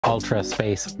Ultra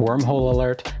Space Wormhole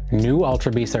Alert. New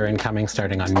Ultra Beasts are incoming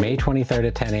starting on May 23rd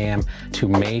at 10 a.m. to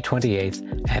May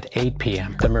 28th at 8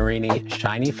 p.m. The Mareanie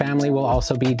Shiny family will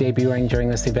also be debuting during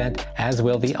this event, as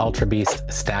will the Ultra Beast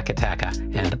Stakataka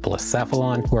and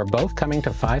Blacephalon, who are both coming to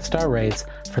 5-star raids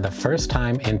for the first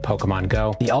time in Pokemon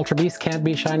Go. The Ultra Beast can't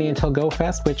be shiny until Go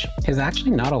Fest, which is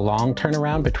actually not a long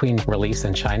turnaround between release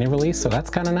and shiny release, so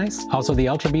that's kind of nice. Also, the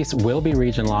Ultra Beast will be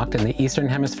region locked. In the Eastern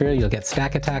Hemisphere, you'll get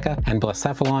Stakataka, and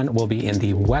Blacephalon will be in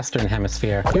the Western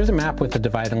Hemisphere. Here's a map with the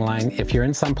dividing line. If you're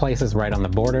in some places right on the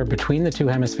border between the two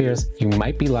hemispheres, you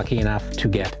might be lucky enough to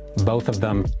get both of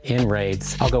them in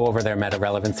raids. I'll go over their meta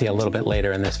relevancy a little bit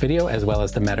later in this video, as well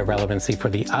as the meta relevancy for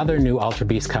the other new Ultra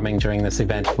Beast coming during this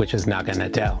event, which is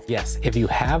Naganadel. Yes, if you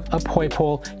have a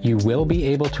Poipole, you will be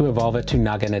able to evolve it to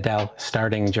Naganadel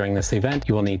starting during this event.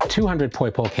 You will need 200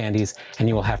 Poipole candies, and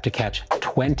you will have to catch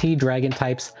 20 dragon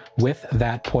types with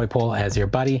that Poipole as your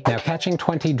buddy. Now, catching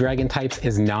 20 dragon types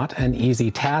is not an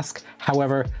easy task.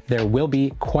 However, there will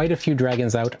be quite a few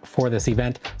dragons out for this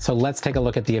event, so let's take a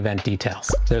look at the event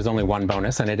details. There's only one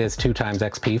bonus, and it is 2 times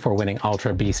XP for winning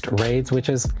Ultra Beast raids, which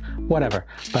is whatever.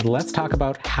 But let's talk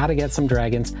about how to get some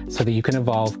dragons so that you can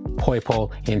evolve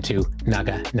Poipole into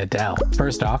Naganadel.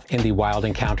 First off, in the wild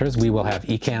encounters, we will have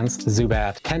Ekans,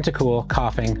 Zubat, Tentacool,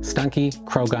 Coughing, Stunky,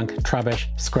 Krogunk, Trubbish,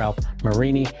 Skrelp,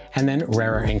 Mareanie, and then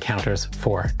rarer encounters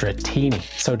for Dratini.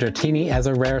 So Dratini as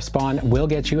a rare spawn will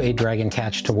get you a dragon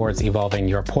catch towards evolving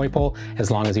your Poipole, as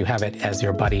long as you have it as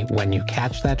your buddy when you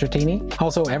catch that Dratini.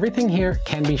 Also, everything here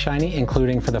can be shiny,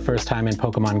 including for the first time in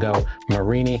Pokemon Go,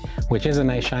 Mareanie, which is a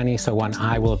nice shiny, so one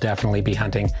I will definitely be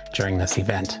hunting during this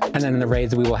event. And then in the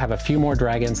raids, we will have a few more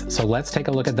dragons, so let's take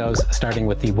a look at those, starting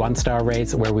with the 1-star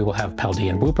raids, where we will have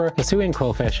Paldean Wooper, Hisuian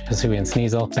Quillfish, Hisuian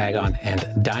Sneasel, Bagon,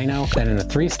 and Dino. Then in the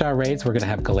 3-star raids, we're going to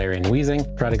have Galarian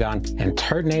Weezing, Druddigon, and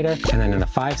Turtonator. And then in the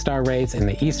 5-star raids, in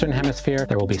the Eastern Hemisphere,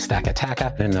 there will be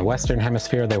Stakataka, and in the Western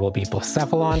Hemisphere, there will be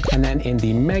Blacephalon. And then in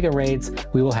the Mega raids,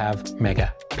 we will have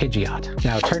Mega Pidgeot.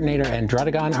 Now, Turtonator and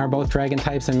Druddigon are both dragon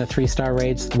types in the 3-star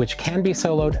raids, which can be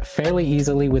soloed fairly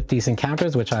easily with these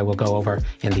encounters, which I will go over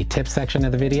in the tips section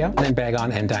of the video. And then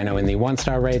Bagon and Dino in the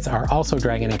 1-star raids are also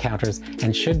dragon encounters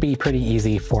and should be pretty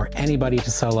easy for anybody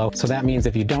to solo. So that means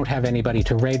if you don't have anybody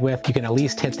to raid with, you can at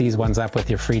least hit these ones up with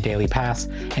your free daily pass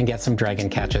and get some dragon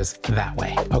catches that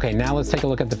way. Okay, now let's take a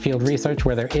look at the field research,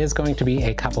 where there is going to be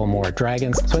a couple more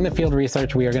dragons. So in the field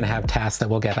research, we are going to have tasks that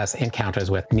will get us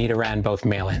encounters with Nidoran, both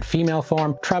male and female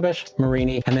form, Trubbish,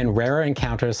 Mareanie, and then rarer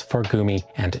encounters for Gumi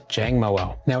and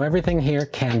Jangmo-o. Now, everything here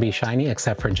can be shiny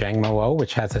except for Jangmo-o,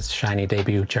 which has its shiny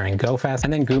debut during Go Fest,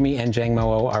 and then Gumi and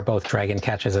Jangmo-o are both dragon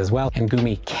catches as well, and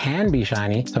Gumi can be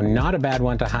shiny, so not a bad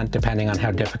one to hunt depending on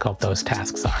how difficult those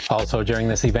tasks are. Also, during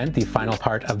this event, the final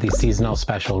part of the seasonal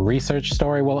special research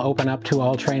story will open up to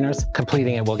all trainers.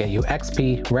 Completing it will get you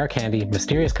XP, rare candy,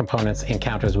 mysterious components,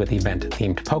 encounters with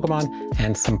event-themed Pokemon,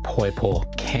 and some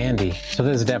Poipole candy. So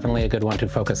this is definitely a good one to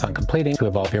focus on completing to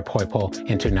evolve your Poipole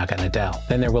into Naganadel.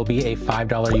 Then there will be a $5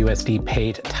 USD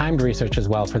paid timed research as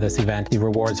well for this event. The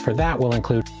rewards for that will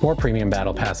include 4 premium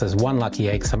battle passes, 1 lucky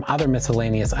egg, some other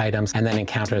miscellaneous items, and then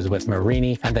encounters with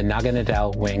Mareanie and the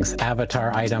Naganadel Wings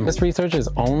avatar item. This research is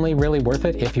only really worth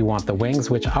it if you want the wings,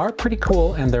 which are pretty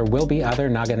cool, and there will be other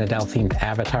Naganadel themed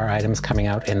avatar items coming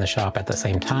out in the shop at the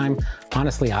same time.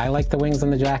 Honestly, I like the wings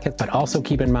and the jacket, but also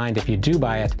keep in mind, if you do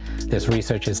buy it, this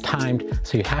research is timed,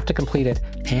 so you have to complete it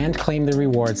and claim the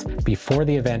rewards before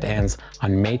the event ends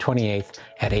on May 28th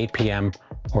at 8 p.m.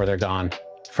 or they're gone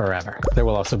forever. There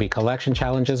will also be collection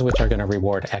challenges, which are going to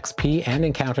reward XP and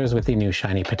encounters with the new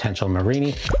shiny potential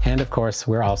Mareanie. And of course,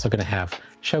 we're also going to have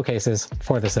showcases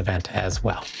for this event as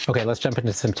well. Okay, let's jump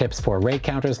into some tips for raid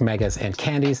counters, megas, and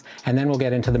candies, and then we'll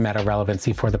get into the meta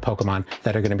relevancy for the Pokemon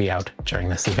that are going to be out during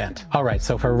this event. All right,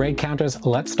 so for raid counters,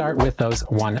 let's start with those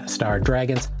 1-star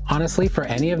dragons. Honestly, for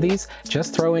any of these,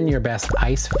 just throw in your best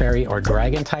ice, fairy, or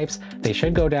dragon types. They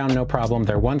should go down no problem.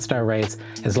 They're 1-star raids,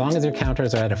 as long as your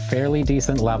counters are at a fairly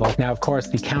decent level. Now, of course,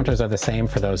 the counters are the same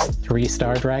for those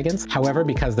 3-star dragons. However,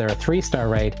 because they're a 3-star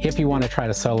raid, if you want to try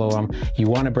to solo them, you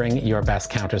want to bring your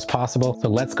best counters possible. So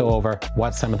let's go over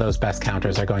what some of those best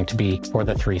counters are going to be for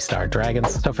the 3-star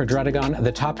dragons. So for Druddigon,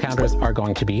 the top counters are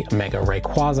going to be Mega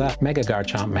Rayquaza, Mega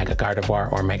Garchomp, Mega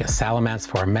Gardevoir, or Mega Salamence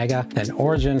for a Mega, then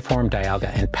Origin form Dialga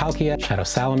and Palkia, Shadow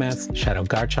Salamence, Shadow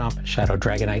Garchomp, Shadow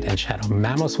Dragonite, and Shadow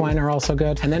Mamoswine are also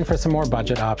good. And then for some more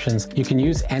budget options, you can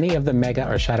use any of the Mega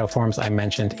or Shadow forms I mentioned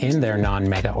mentioned in their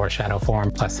non-Mega or Shadow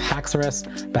form, plus Haxorus,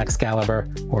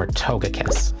 Baxcalibur, or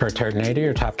Togekiss. For Turtonator,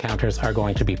 your top counters are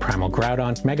going to be Primal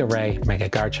Groudon, Mega Ray, Mega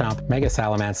Garchomp, Mega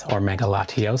Salamence, or Mega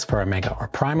Latios for a Mega or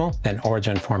Primal, then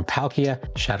Origin form Palkia,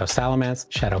 Shadow Salamence,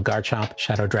 Shadow Garchomp,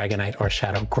 Shadow Dragonite, or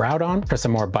Shadow Groudon. For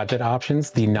some more budget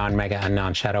options, the non-Mega and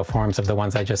non-Shadow forms of the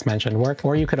ones I just mentioned work,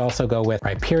 or you could also go with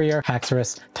Rhyperior,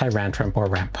 Haxorus, Tyrantrum, or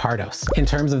Rampardos. In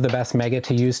terms of the best Mega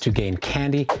to use to gain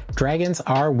candy, dragons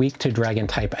are weak to dragon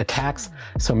type attacks,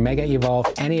 so Mega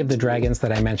Evolve any of the dragons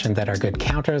that I mentioned that are good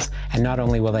counters, and not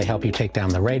only will they help you take down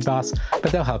the raid boss,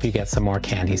 but they'll help you get some more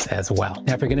candies as well.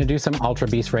 Now if you're going to do some Ultra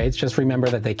Beast raids, just remember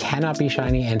that they cannot be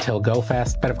shiny until Go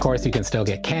Fest, but of course you can still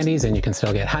get candies and you can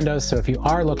still get hundos, so if you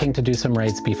are looking to do some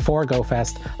raids before Go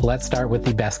Fest, let's start with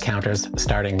the best counters,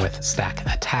 starting with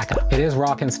Stakataka. It is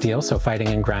rock and steel, so fighting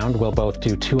and ground will both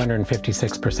do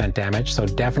 256% damage, so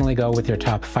definitely go with your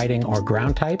top fighting or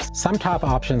ground types. Some top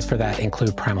options for that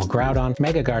include Primal Groudon,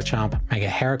 Mega Garchomp, Mega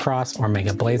Heracross, or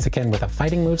Mega Blaziken with a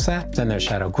fighting moveset. Then there's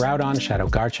Shadow Groudon, Shadow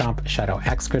Garchomp, Shadow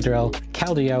Excadrill,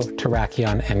 Keldeo,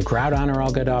 Terrakion, and Groudon are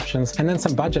all good options. And then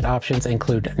some budget options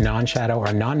include non-Shadow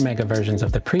or non-Mega versions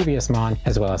of the previous Mon,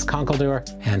 as well as Conkeldurr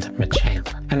and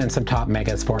Machamp. And then some top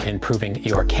Megas for improving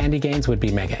your candy gains would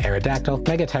be Mega Aerodactyl,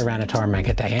 Mega Tyranitar,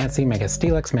 Mega Diancie, Mega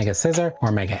Steelix, Mega Scizor,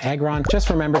 or Mega Aggron. Just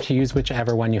remember to use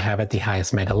whichever one you have at the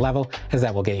highest Mega level, as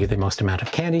that will get you the most amount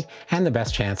of candy and the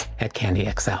best chance at Candy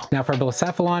XL. Now for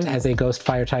Blacephalon, as a Ghost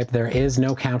Fire type, there is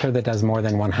no counter that does more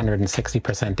than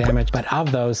 160% damage, but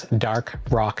of those, Dark,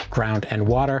 Rock, Ground, and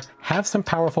Water have some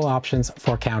powerful options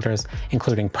for counters,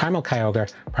 including Primal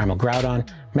Kyogre, Primal Groudon,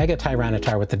 Mega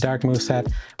Tyranitar with the Dark moveset,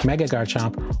 Mega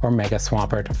Garchomp, or Mega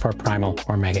Swampert for Primal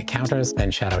or Mega counters. Then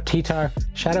Shadow Titar,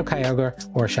 Shadow Kyogre,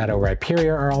 or Shadow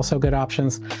Rhyperior are also good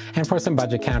options. And for some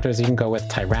budget counters, you can go with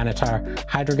Tyranitar,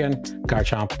 Hydreigon,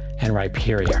 Garchomp, and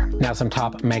Rhyperior. Now some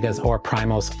top Megas or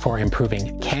Primals for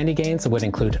improving candy gains would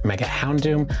include Mega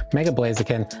Houndoom, Mega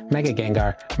Blaziken, Mega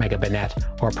Gengar, Mega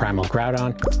Banette, or Primal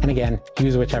Groudon. And again,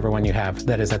 use whichever one you have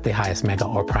that is at the highest Mega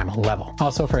or Primal level.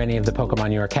 Also for any of the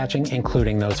Pokemon you are catching,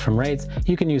 including those from raids,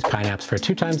 you can use Pineapps for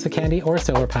 2 times the candy or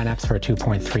Silver Pineapps for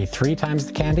 2.33 times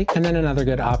the candy. And then another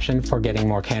good option for getting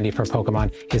more candy for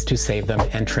Pokemon is to save them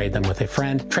and trade them with a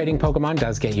friend. Trading Pokemon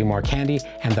does get you more candy,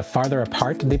 and the farther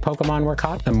apart the Pokemon were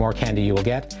caught, the more candy you will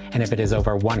get. And if it is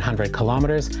over 100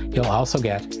 kilometers, you'll also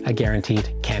get a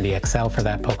guaranteed Candy XL for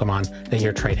that Pokemon that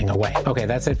you're trading away. Okay,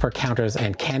 that's it for counters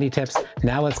and candy tips.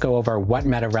 Now let's go over what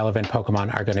meta-relevant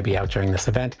Pokemon are going to be out during this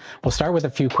event. We'll start with a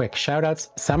few quick shoutouts.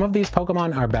 Some of these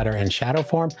Pokemon are better in Shadow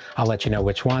form. I'll let you know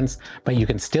which ones, but you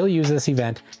can still use this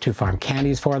event to farm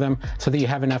candies for them so that you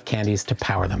have enough candies to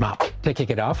power them up. To kick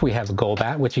it off, we have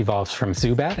Golbat, which evolves from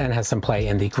Zubat and has some play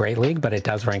in the Great League, but it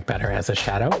does rank better as a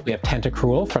Shadow. We have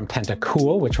Tentacruel from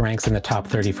Tentacool, which ranks in the top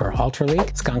 30 for Ultra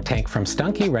League. Skunktank from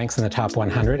Stunky ranks in the top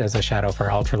 100 as a Shadow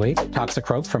for Ultra League.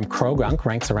 Toxicroak from Krogunk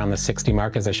ranks around the 60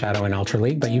 mark as a Shadow in Ultra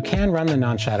League, but you can run the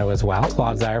non-Shadow as well.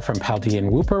 Clodsire from Paldean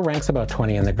Wooper ranks about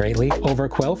 20 in the Great League.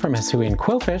 Overquill from Hisuian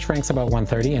Quillfish ranks about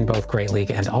 130 in both Great League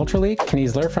and Ultra League.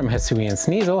 Kneasler from Hisuian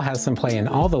Sneasel has some play in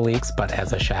all the leagues, but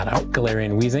as a Shadow.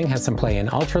 Galarian Weezing has some play in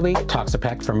Ultra League.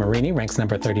 Toxapex from Mareanie ranks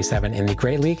number 37 in the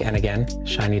Great League, and again,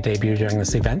 shiny debut during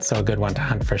this event, so a good one to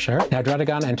hunt for sure. Now,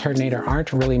 Druddigon and Turtonator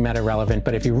aren't really meta-relevant,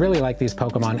 but if you really like these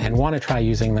Pokemon and want to try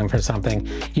using them for something,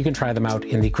 you can try them out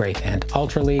in the Great and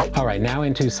Ultra League. Alright, now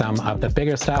into some of the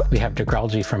bigger stuff. We have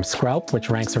Degralgi from Skrelp, which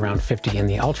ranks around 50 in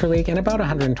the Ultra League and about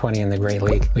 120 in the Great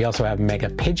League. We also have Mega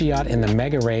Pidgeot in the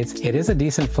Mega Raids. It is a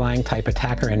decent flying type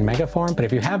attacker in Mega form, but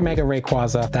if you have Mega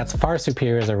Rayquaza, that's far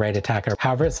superior as a raid attacker.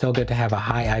 However, it's still good to have a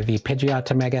high IV Pidgeot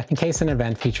to Mega in case an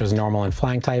event features normal and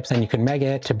flying types, and you can Mega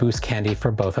it to boost candy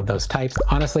for both of those types.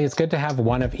 Honestly, it's good to have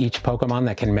one of each Pokemon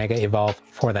that can Mega Evolve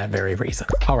for that very reason.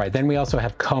 Alright, then we also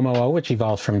have Kommo-o, which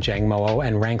evolves from Jangmo-o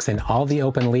and ranks in all the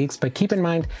open leagues, but keep in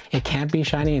mind, it can't be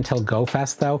shiny until Go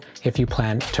Fest though, if you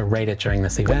plan to raid it during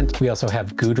this event. We also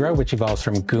have Goodra, which evolves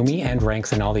from Goomy and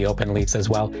ranks in all the open leagues as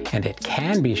well, and it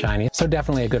can be shiny, so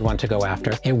definitely a good one to go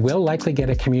after. It will likely get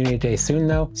a community day soon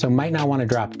though, so might not want to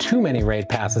drop too many raid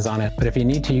passes on it, but if you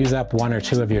need to use up 1 or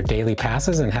 2 of your daily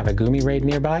passes and have a Goomy raid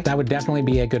nearby, that would definitely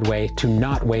be a good way to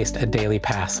not waste a daily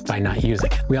pass by not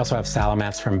using it. We also have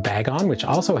Salamence from Bagon, which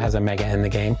also has a Mega in the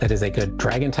game that is a good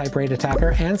Dragon type raid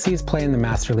attacker and sees play in the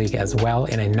Master League as well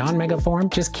in a non-mega form.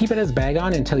 Just keep it as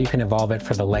Bagon until you can evolve it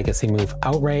for the legacy move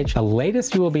Outrage. The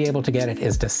latest you will be able to get it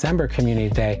is December Community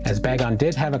Day, as Bagon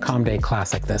did have a Calm Day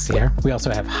Classic this year. We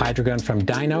also have Hydreigon from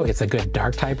Dino. It's a good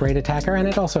Dark type raid attacker, and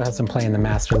it also has some play in the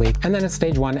Master League. And then its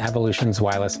Stage 1 evolution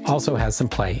Zweilous also has some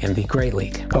play in the Great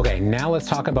League. Okay, now let's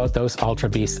talk about those Ultra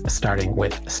Beasts, starting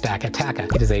with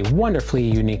Stakataka. It is a wonderfully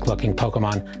unique looking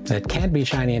Pokemon that can't be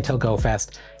shiny until Go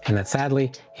Fest, and that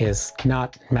sadly is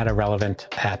not meta relevant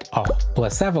at all.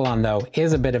 Blacephalon though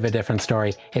is a bit of a different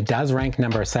story. It does rank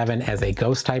number 7 as a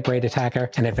Ghost type raid attacker,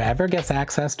 and if it ever gets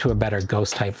access to a better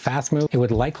Ghost type fast move, it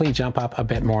would likely jump up a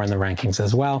bit more in the rankings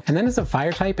as well. And then as a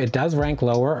Fire type, it does rank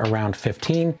lower, around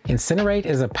 15. Incinerate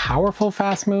is a powerful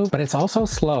fast move, but it's also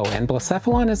slow, and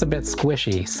Blacephalon is a bit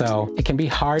squishy, so it can be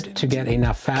hard to get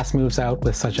enough fast moves out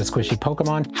with such a squishy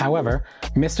Pokemon. However,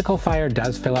 Mystical Fire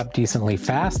does fill up decently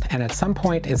fast, and at some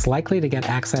point it's likely to get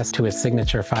access to its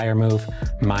signature fire move,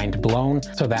 Mind Blown,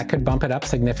 so that could bump it up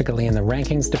significantly in the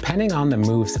rankings depending on the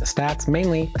move's stats,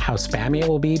 mainly how spammy it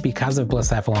will be because of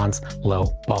Blacephalon's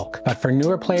low bulk. But for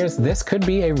newer players, this could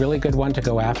be a really good one to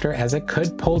go after, as it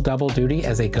could pull double duty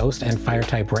as a Ghost and Fire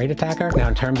type raid attacker. Now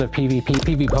in terms of PvP,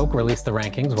 PvPoke released the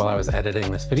rankings while I was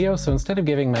editing this video, so instead of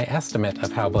giving my estimate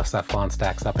of how Blacephalon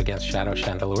stacks up against Shadow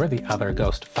Chandelure, the other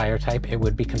Ghost Fire type it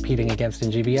would be competing against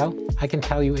in GBL, I can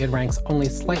tell you it ranks only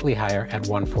slightly higher at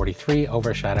 143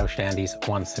 over Shadow Shandy's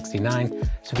 169.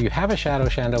 So if you have a Shadow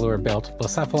Chandelure built,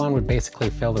 Blacephalon would basically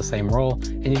fill the same role,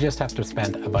 and you just have to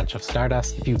spend a bunch of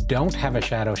Stardust. If you don't have a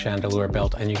Shadow Chandelure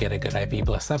built and you get a good IV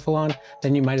Blacephalon,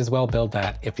 then you might as well build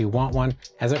that if you want one,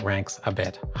 as it ranks a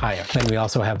bit higher. Then we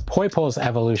also have Poipol's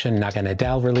evolution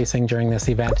Naganadel releasing during this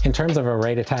event. In terms of a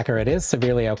raid attacker, it is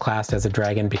severely outclassed as a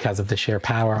dragon because of the sheer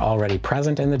power already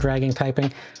present in the dragon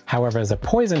typing. However, as a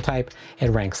poison type, it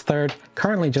ranks 3rd,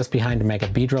 currently just behind Mega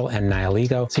Beedrill and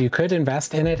Nihilego, so you could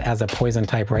invest in it as a poison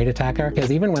type raid attacker,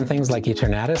 because even when things like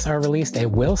Eternatus are released, it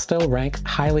will still rank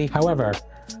highly. However,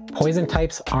 poison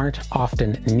types aren't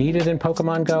often needed in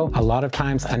Pokemon Go. A lot of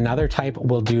times another type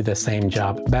will do the same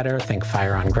job better, think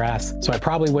Fire on Grass, so I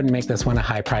probably wouldn't make this one a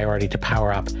high priority to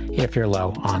power up if you're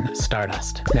low on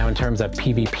Stardust. Now in terms of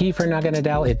PvP for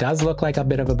Naganadel, it does look like a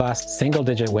bit of a bust. Single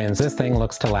digit wins. This thing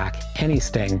looks to lack any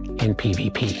sting in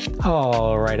PvP.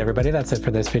 Alright everybody, that's it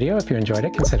for this video. If you enjoyed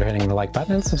it, consider hitting the like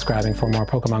button and subscribing for more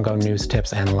Pokemon Go news,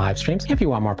 tips, and live streams. If you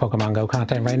want more Pokemon Go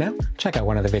content right now, check out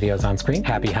one of the videos on screen.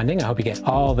 Happy hunting. I hope you get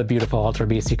all the beautiful Ultra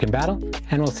Beasts you can battle,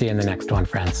 and we'll see you in the next one,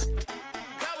 friends.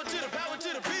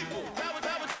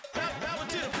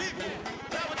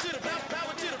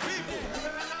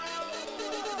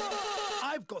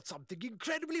 I've got something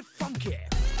incredibly funky.